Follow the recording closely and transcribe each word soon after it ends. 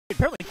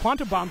Apparently,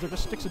 quantum bombs are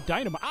just sticks of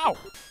dynamite. Ow!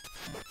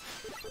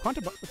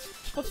 Quantum bombs.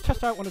 Let's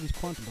test out one of these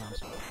quantum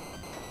bombs.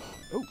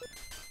 Ooh.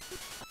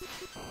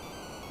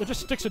 They're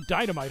just sticks of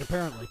dynamite,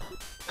 apparently.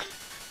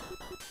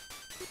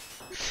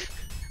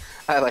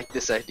 I like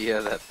this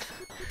idea that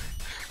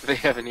they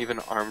haven't even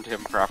armed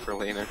him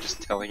properly and they're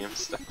just telling him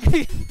stuff.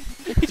 He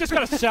just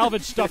gotta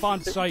salvage stuff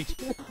on site.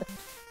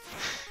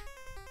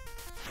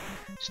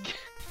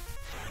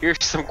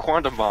 Here's some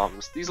quantum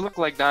bombs. These look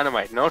like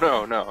dynamite. No,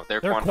 no, no.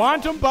 They're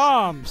quantum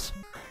bombs.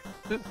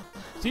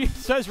 See, it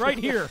says right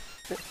here.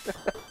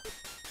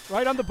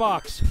 Right on the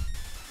box.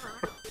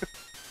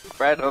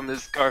 Right on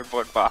this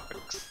cardboard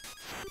box.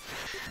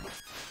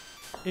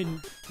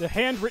 In the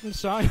handwritten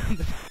sign.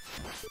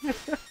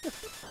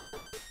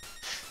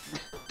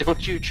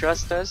 Don't you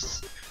trust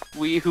us?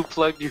 We who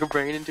plugged your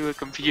brain into a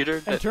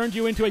computer and turned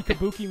you into a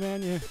Kabuki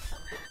man, yeah.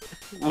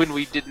 When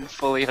we didn't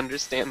fully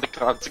understand the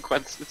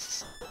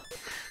consequences.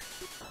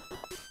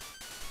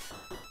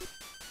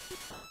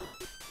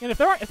 And if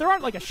there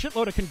aren't like a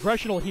shitload of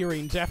congressional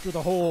hearings after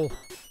the whole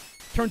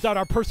turns out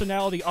our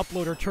personality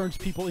uploader turns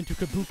people into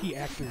Kabuki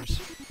actors.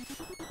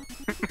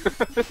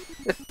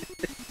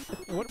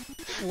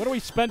 What are we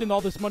spending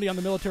all this money on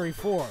the military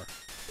for?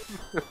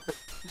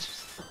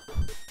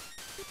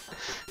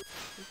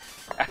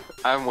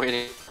 I'm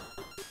waiting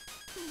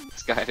for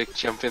this guy to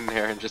jump in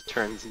there and just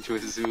turns into a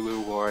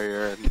Zulu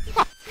warrior and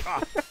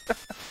God.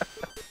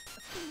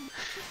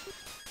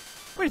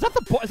 Wait, is that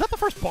the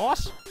first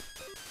boss?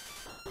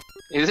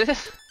 Is it?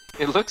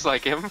 It looks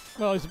like him.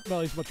 Well, he's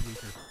much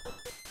weaker.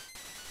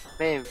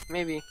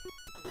 Maybe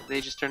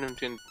they just turned him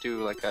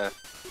into like a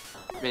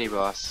mini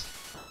boss.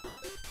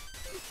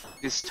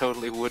 This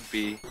totally would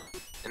be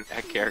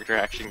a character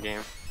action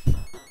game.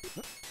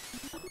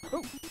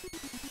 Oh,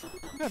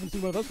 I haven't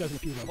seen one of those guys in a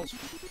few levels.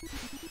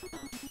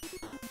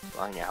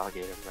 Flying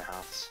alligator in the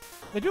house.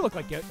 They do look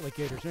like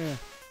gators. Yeah. You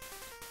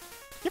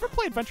ever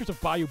play Adventures of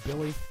Bayou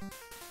Billy?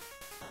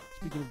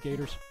 Speaking of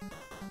gators.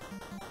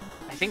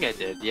 I think I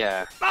did,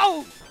 yeah.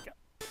 Oh!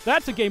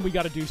 That's a game we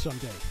gotta do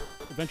someday.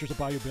 Adventures of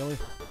Bayou Billy.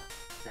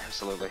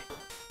 Absolutely.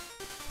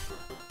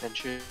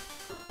 Adventure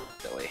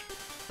Billy.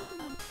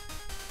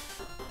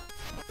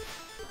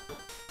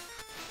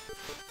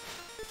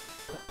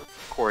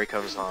 Corey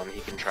comes on,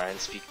 he can try and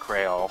speak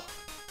Creole.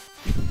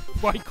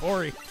 Why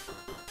Corey?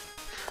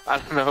 I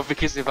don't know,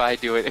 because if I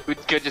do it, it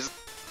would just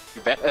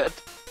be bad.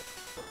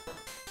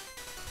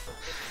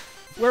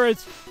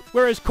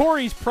 Whereas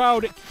Corey's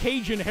proud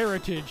Cajun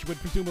heritage would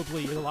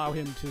presumably allow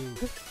him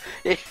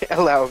to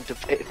allow him to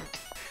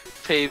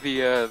pay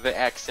the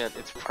accent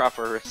its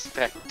proper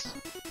respect.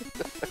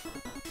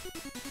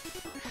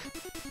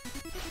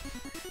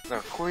 No,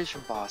 Corey's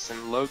from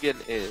Boston. Logan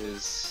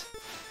is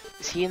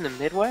he in the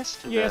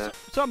Midwest? Yes,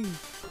 some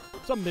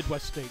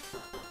Midwest state.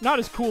 Not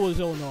as cool as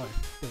Illinois.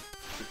 But...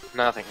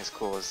 Nothing as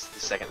cool as the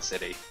second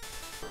city.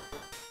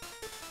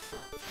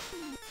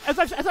 As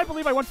I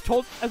believe I once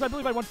said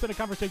in a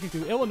conversation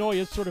to, Illinois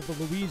is sort of the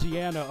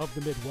Louisiana of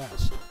the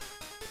Midwest.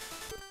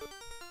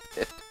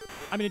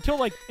 I mean,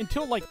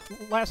 until like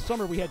last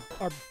summer, we had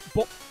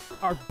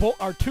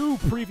our two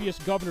previous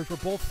governors were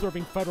both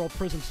serving federal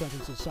prison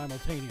sentences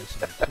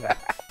simultaneously. So.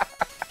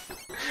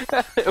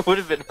 It would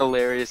have been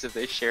hilarious if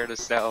they shared a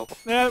cell.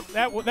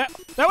 That would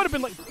have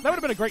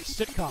been a great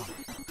sitcom.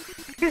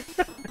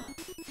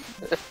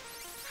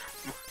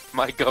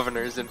 My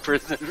governor's in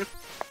prison.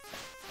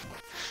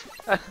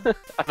 I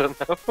don't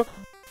know.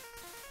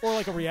 Or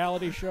like a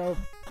reality show.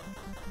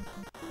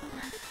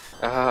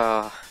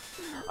 I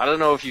don't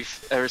know if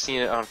you've ever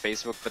seen it on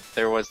Facebook, but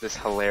there was this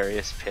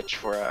hilarious pitch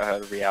for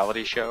a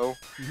reality show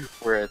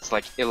where it's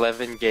like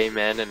 11 gay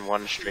men and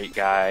one straight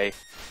guy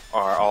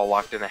are all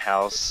locked in a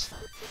house,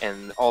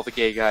 and all the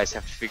gay guys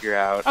have to figure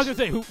out. I was gonna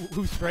say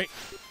who's straight.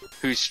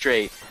 Who's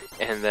straight,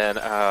 and then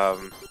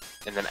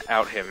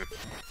out him,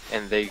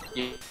 and they.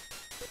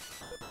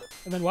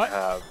 And then what?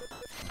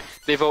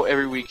 They vote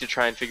every week to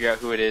try and figure out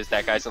who it is.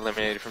 That guy's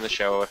eliminated from the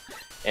show,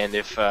 and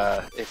if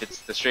it's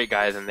the straight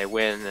guy, then they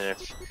win, and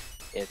if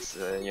it's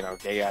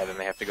gay guy, then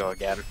they have to go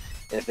again.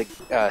 And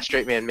if the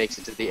straight man makes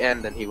it to the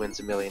end, then he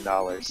wins $1 million.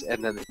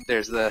 And then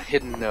there's the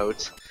hidden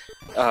note: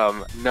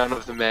 none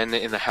of the men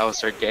in the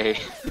house are gay.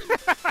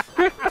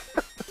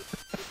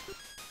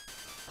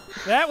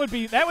 That would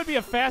be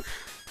a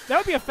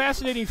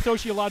fascinating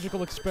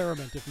sociological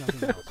experiment, if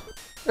nothing else.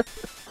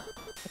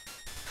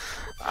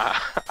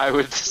 I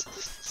would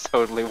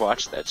totally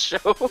watch that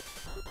show.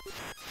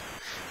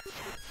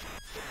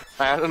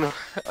 I don't know.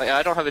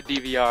 I don't have a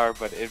DVR,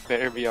 but it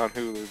better be on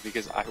Hulu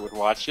because I would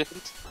watch it.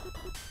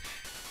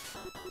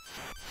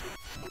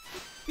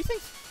 You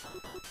think?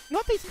 You know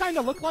what these kind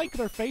of look like?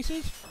 Their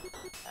faces?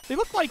 They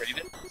look like.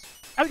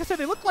 Like I said,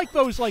 they look like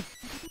those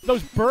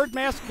bird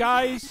mask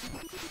guys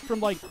from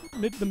like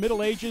the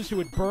Middle Ages who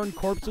would burn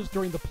corpses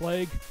during the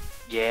plague.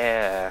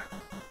 Yeah.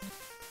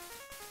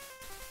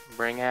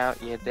 Bring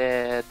out your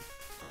dead.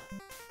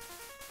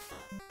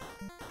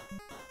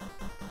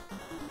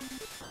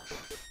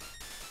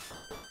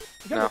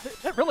 No.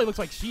 That really looks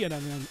like sea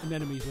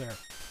anemones there.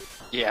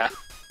 Yeah.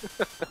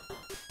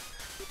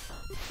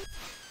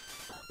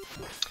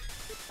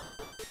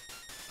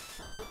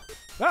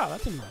 Oh,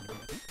 that's a new enemy,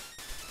 I think.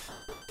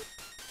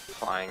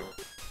 Flying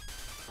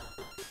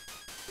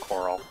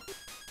coral.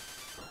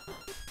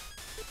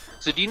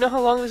 So do you know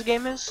how long this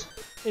game is?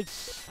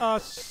 It's, I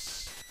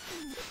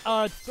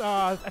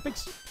think,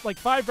 like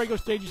 5 regular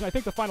stages, and I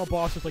think the final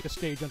boss is like a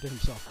stage unto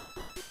himself.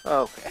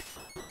 Okay.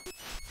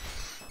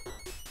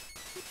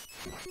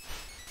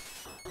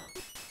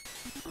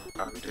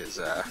 It is,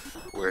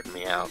 weirding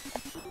me out.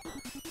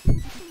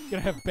 You're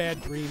gonna have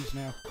bad dreams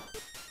now.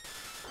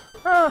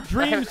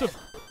 Dreams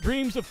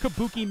of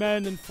kabuki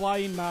men and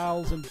flying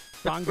mouths and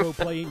bongo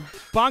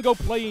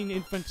playing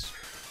infants.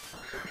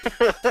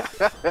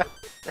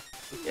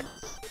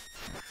 Yes.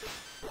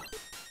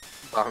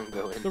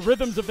 Bongo infants. The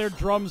rhythms of their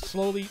drums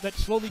slowly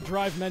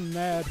drive men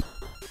mad.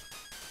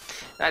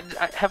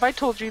 Have I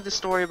told you the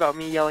story about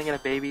me yelling at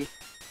a baby?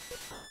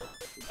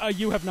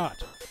 You have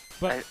not,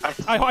 but I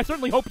I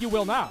certainly hope you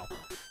will now.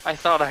 I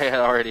thought I had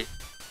already.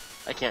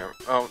 I can't.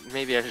 Oh,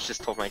 maybe I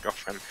just told my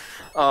girlfriend.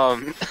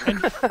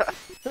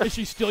 And is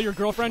she still your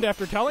girlfriend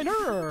after telling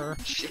her, or?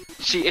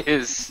 She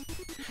is.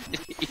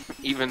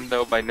 Even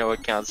though by no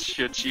accounts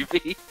should she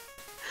be.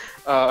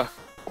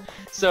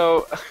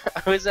 So,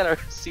 I was at our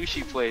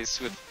sushi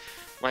place with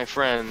my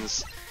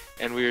friends,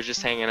 and we were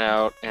just hanging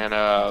out, and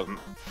I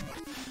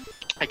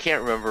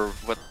can't remember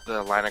what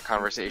the line of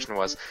conversation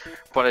was,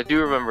 but I do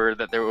remember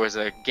that there was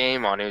a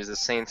game on. It was the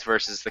Saints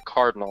versus the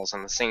Cardinals,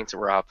 and the Saints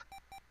were up.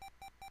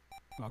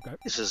 Okay.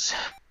 This is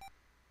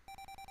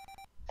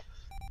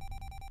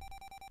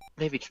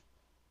maybe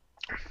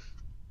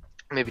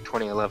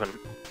 2011.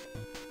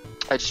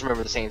 I just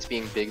remember the Saints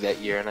being big that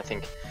year, and I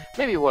think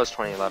maybe it was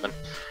 2011.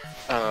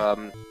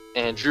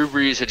 And Drew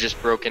Brees had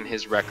just broken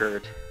his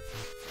record.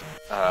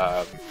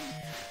 I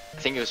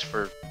think it was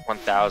for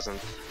 1,000th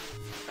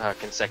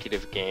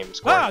consecutive games.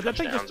 Ah, that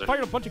thing just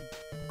fired a bunch of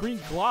green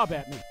glob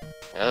at me.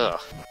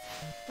 Ugh.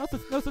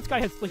 Notice this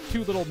guy has like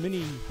 2 little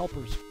mini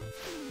helpers.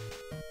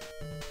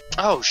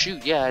 Oh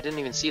shoot! Yeah, I didn't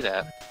even see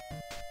that.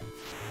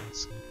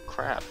 It's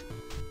crap.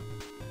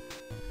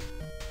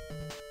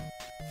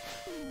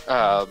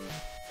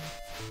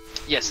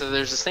 Yeah, so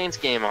there's a Saints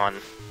game on,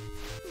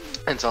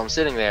 and so I'm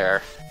sitting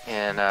there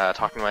and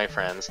talking to my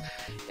friends,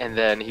 and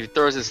then he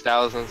throws his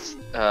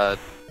 1,000th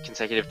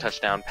consecutive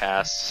touchdown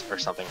pass or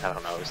something. I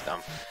don't know. It was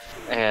dumb.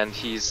 And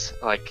he's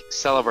like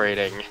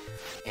celebrating,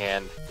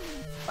 and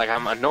like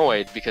I'm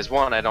annoyed because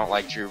one, I don't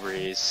like Drew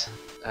Brees.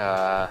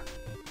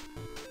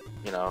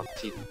 You know,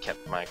 he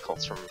kept my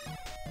Colts from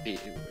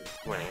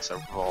winning a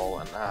Super Bowl,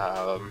 and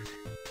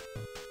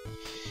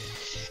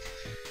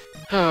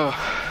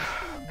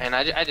and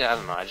I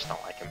don't know, I just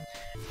don't like him.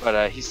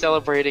 But he's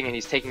celebrating, and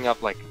he's taking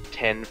up like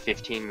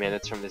 10-15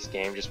 minutes from this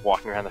game, just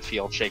walking around the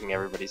field, shaking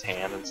everybody's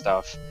hand and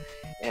stuff.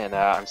 And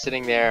I'm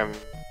sitting there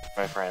with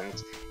my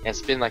friends, and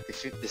it's been like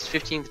this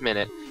 15th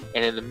minute,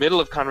 and in the middle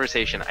of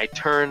conversation, I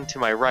turn to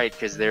my right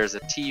because there's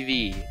a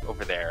TV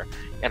over there,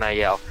 and I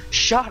yell,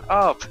 "Shut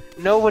up!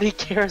 Nobody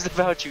cares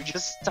about you,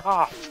 just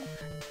stop!"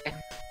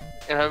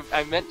 And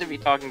I meant to be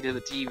talking to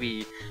the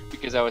TV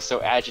because I was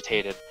so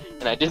agitated,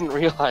 and I didn't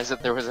realize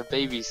that there was a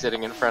baby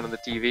sitting in front of the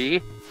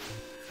TV.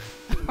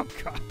 Oh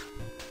god.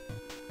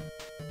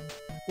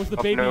 Was the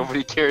baby...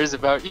 Nobody cares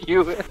about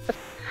you.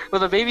 Well,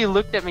 the baby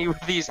looked at me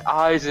with these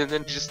eyes and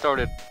then just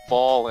started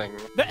bawling.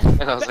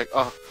 And I was like,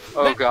 oh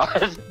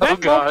god, oh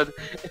god.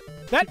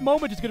 That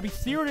moment is going to be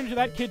seared into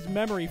that kid's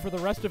memory for the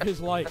rest of his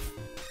life.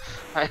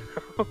 I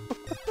know.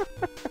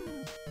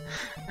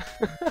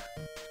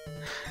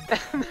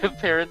 And the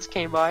parents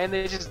came by and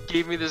they just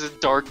gave me this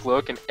dark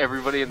look, and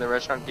everybody in the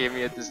restaurant gave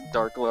me this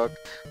dark look,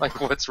 like,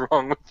 what's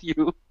wrong with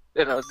you?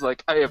 And I was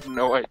like, I have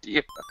no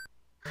idea.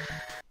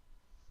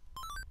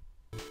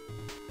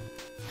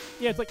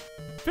 Yeah, it's like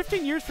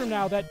 15 years from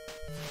now, that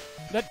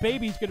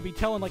baby's going to be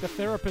telling like a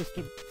therapist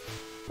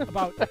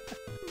about.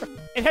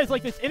 It has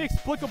like this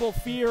inexplicable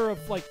fear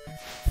of like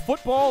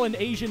football and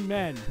Asian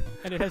men,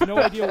 and it has no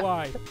idea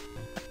why.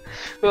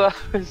 Well,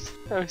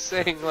 I was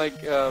saying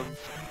like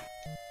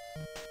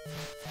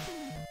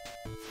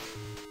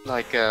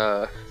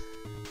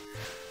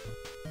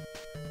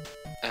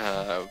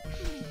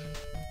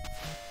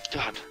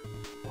God,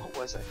 what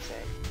was I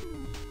saying?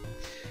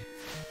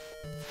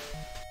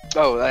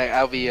 Oh,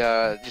 I'll be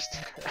just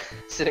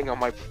sitting on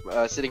my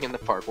sitting in the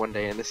park one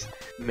day, and this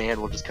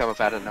man will just come up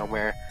out of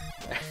nowhere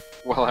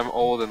while I'm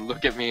old and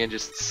look at me and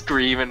just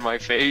scream in my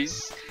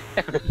face,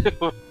 and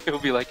he'll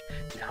be like,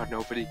 "Now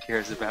nobody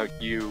cares about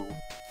you,"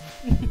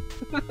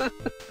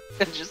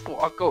 and just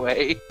walk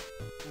away.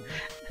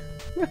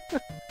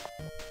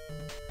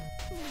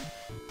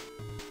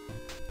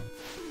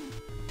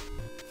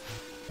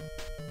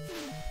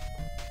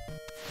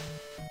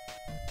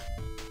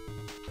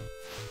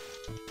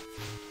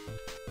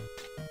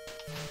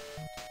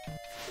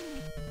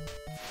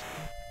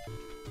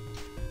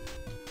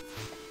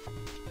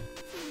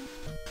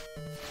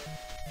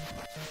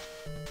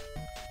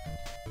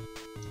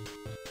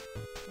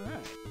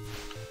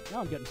 Now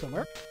I'm getting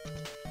somewhere.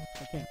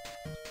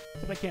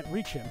 Except I can't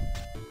reach him.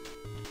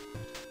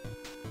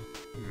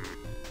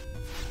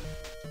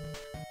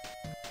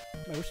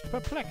 Most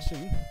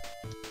perplexing.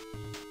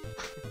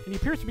 And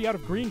he appears to be out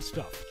of green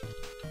stuff.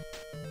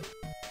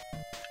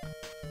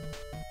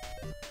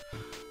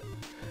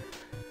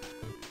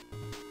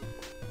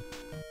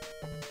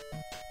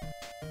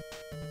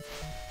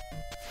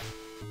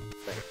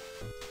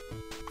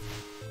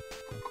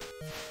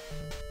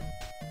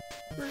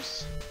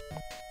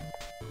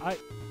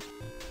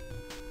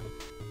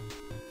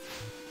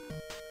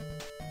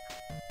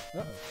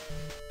 Uh-oh.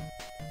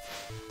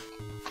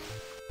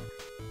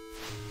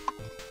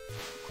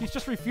 He's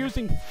just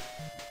refusing.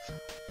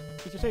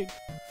 He's just saying,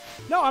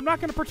 "No, I'm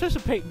not going to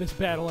participate in this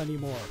battle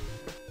anymore."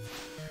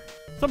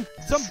 Some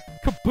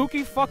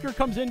kabuki fucker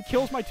comes in,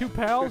 kills my 2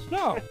 pals.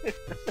 No,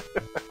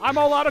 I'm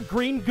all out of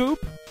green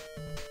goop.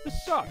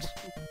 This sucks.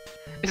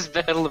 His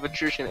battle of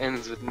attrition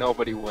ends with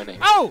nobody winning.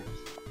 Oh!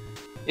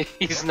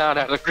 He's not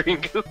out of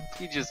green goop.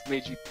 He just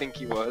made you think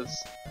he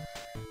was.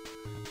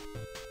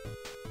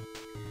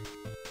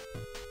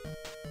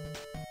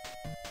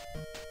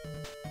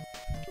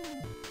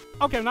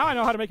 Okay, now I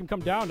know how to make him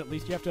come down. At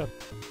least you have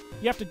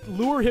to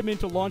lure him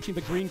into launching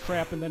the green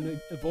crap and then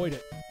avoid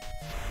it.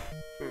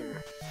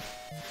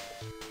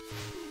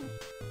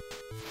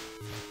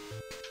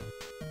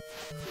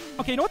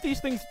 Okay, you know what these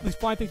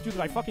flying things do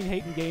that I fucking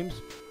hate in games?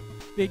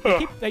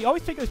 They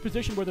always take this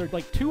position where they're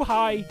like too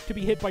high to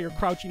be hit by your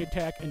crouching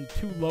attack and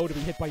too low to be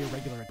hit by your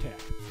regular attack.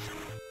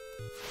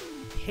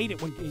 I hate it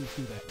when games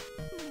do that.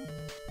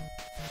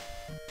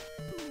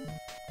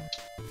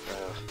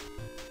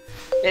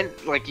 And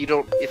like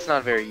it's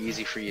not very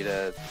easy for you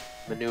to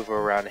maneuver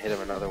around and hit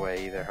him another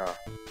way either, huh?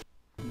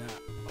 Nah,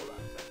 hold on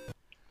a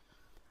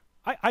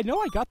second. I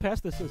know I got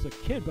past this as a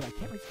kid, but I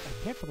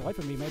can't for the life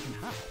of me imagine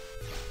how.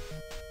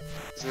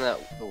 Isn't that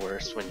the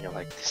worst when you're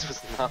like, this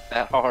was not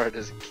that hard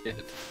as a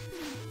kid?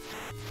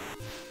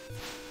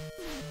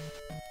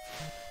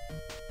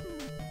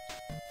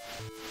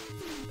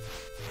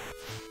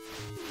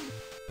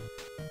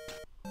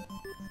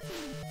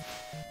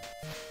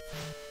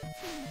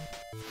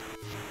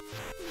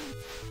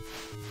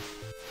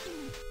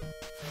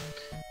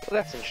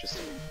 Well, that's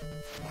interesting.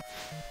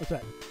 What's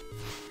that?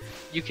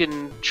 You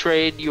can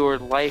trade your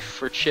life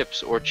for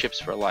chips or chips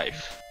for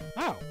life.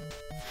 Oh.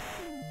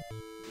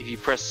 If you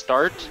press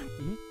start,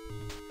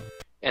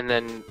 and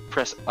then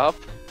press up,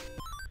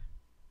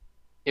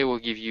 it will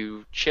give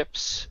you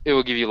chips. It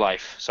will give you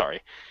life,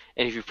 sorry.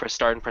 And if you press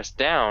start and press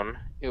down,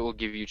 it will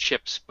give you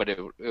chips, but it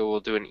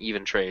will do an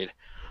even trade.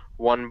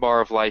 1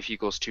 bar of life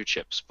equals 2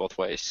 chips, both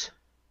ways.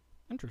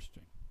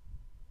 Interesting.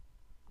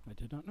 I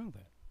did not know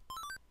that.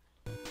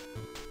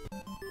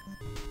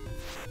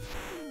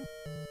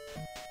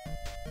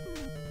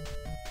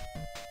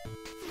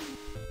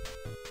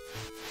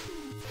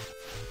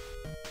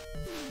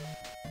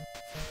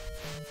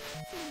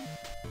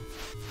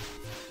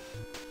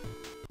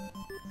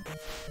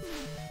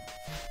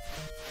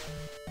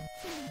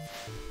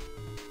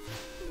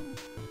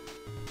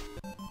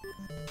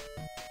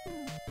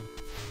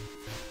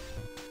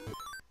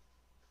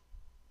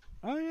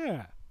 Oh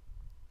yeah.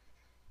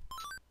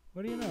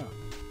 What do you know?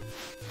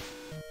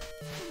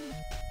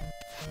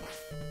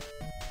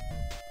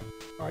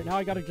 Alright, now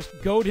I gotta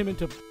just goad him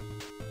into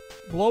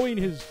blowing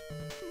his,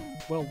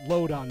 well,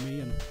 load on me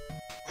and...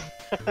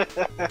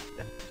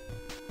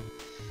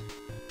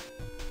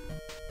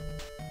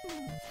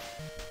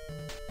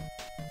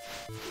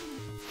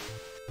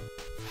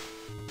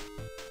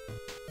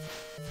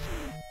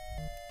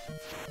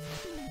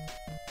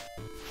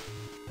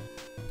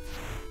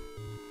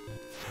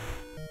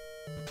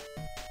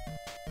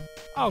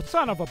 Oh,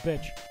 son of a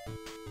bitch.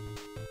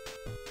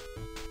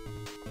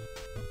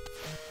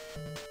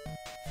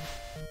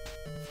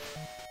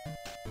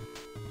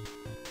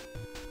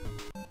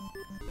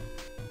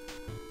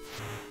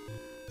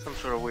 Some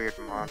sort of weird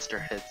monster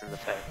heads in the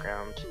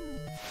background.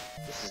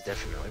 This is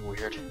definitely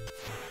weird.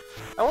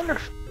 I wonder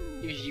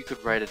if you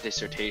could write a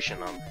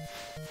dissertation on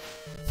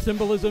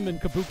symbolism in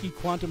Kabuki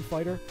Quantum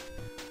Fighter.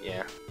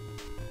 Yeah.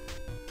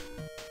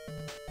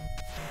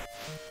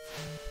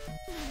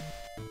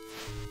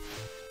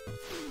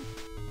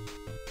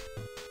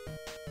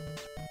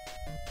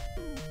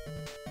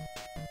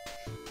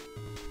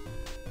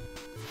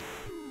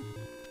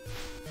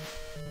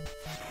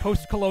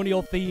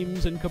 Post-colonial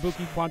themes in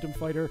Kabuki Quantum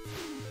Fighter.